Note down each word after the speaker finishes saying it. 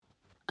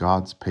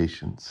God's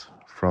patience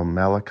from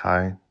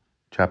Malachi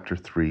chapter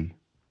 3.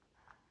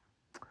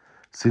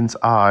 Since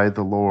I,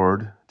 the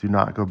Lord, do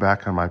not go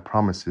back on my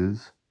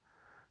promises,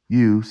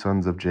 you,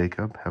 sons of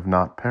Jacob, have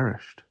not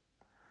perished.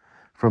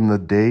 From the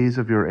days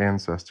of your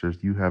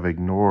ancestors you have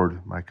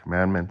ignored my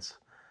commandments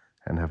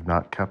and have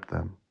not kept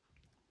them.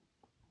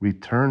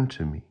 Return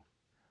to me,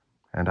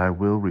 and I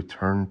will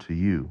return to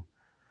you,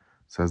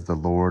 says the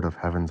Lord of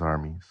heaven's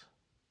armies.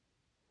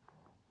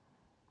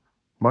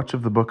 Much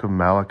of the book of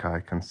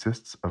Malachi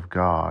consists of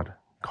God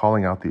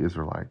calling out the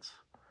Israelites,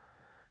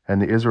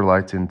 and the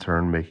Israelites in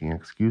turn making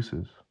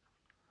excuses.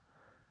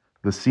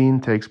 The scene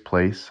takes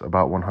place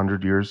about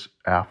 100 years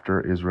after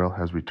Israel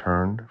has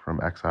returned from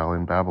exile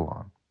in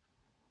Babylon.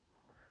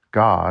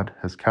 God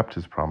has kept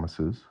his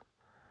promises.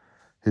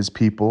 His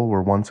people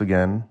were once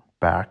again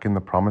back in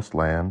the promised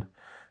land,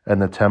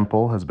 and the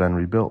temple has been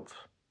rebuilt.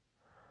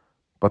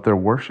 But their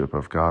worship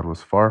of God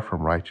was far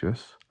from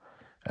righteous,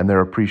 and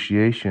their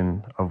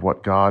appreciation of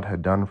what God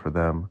had done for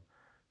them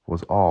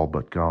was all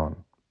but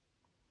gone.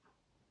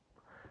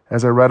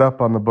 As I read up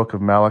on the book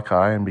of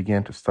Malachi and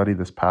began to study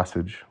this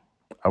passage,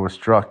 I was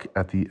struck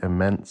at the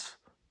immense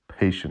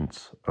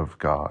patience of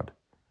God.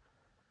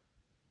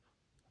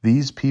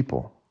 These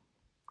people,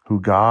 who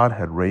God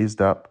had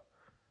raised up,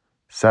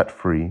 set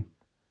free,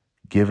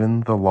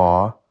 given the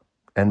law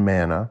and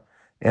manna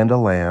and a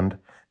land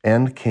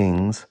and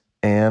kings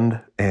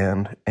and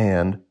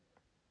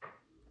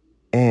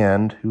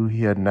who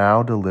he had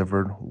now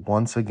delivered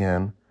once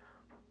again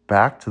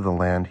back to the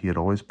land he had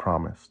always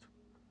promised.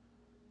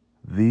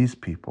 These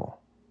people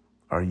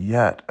are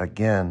yet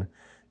again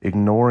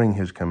ignoring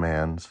his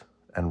commands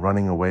and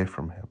running away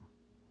from him.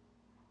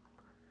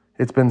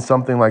 It's been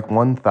something like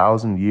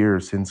 1,000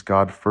 years since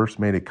God first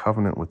made a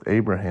covenant with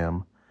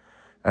Abraham,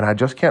 and I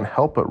just can't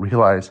help but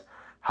realize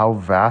how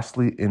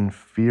vastly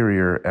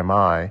inferior am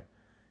I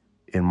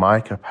in my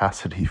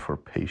capacity for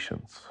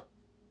patience.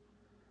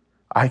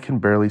 I can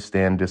barely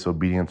stand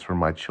disobedience from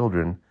my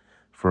children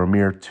for a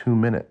mere 2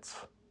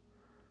 minutes.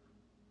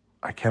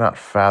 I cannot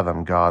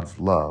fathom God's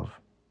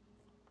love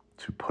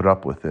to put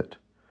up with it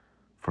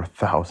for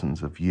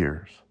thousands of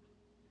years.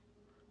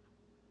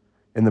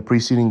 In the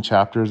preceding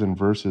chapters and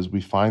verses,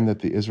 we find that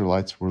the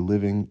Israelites were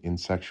living in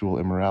sexual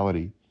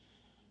immorality,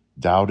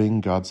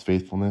 doubting God's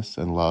faithfulness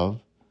and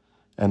love,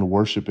 and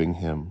worshiping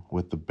him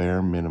with the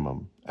bare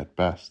minimum at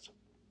best.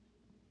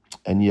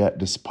 And yet,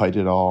 despite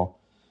it all,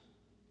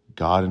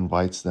 God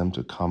invites them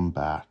to come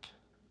back.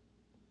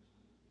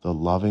 The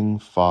loving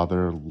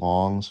Father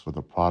longs for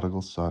the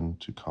prodigal son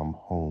to come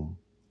home.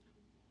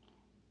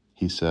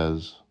 He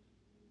says,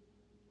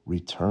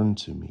 "Return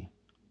to me.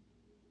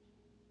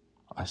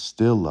 I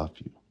still love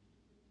you.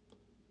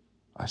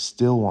 I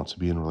still want to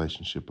be in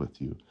relationship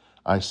with you.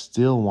 I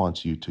still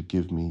want you to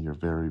give me your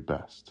very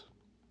best."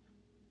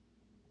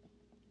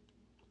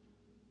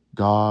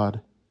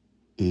 God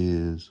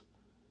is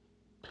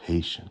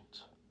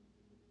patient.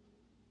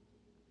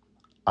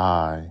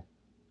 I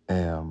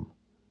am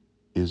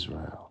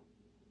Israel.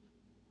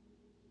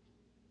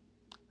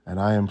 And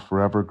I am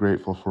forever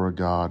grateful for a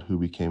God who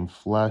became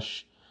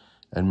flesh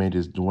and made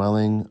his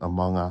dwelling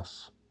among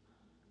us,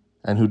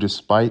 and who,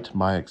 despite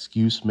my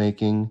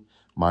excuse-making,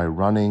 my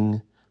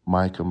running,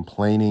 my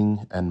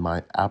complaining, and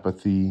my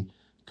apathy,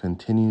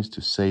 continues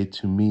to say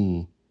to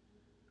me,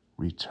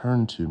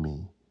 "Return to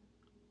me,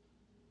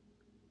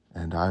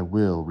 and I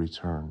will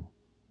return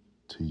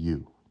to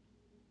you."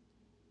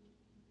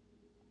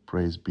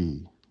 Praise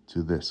be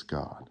to this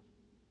God.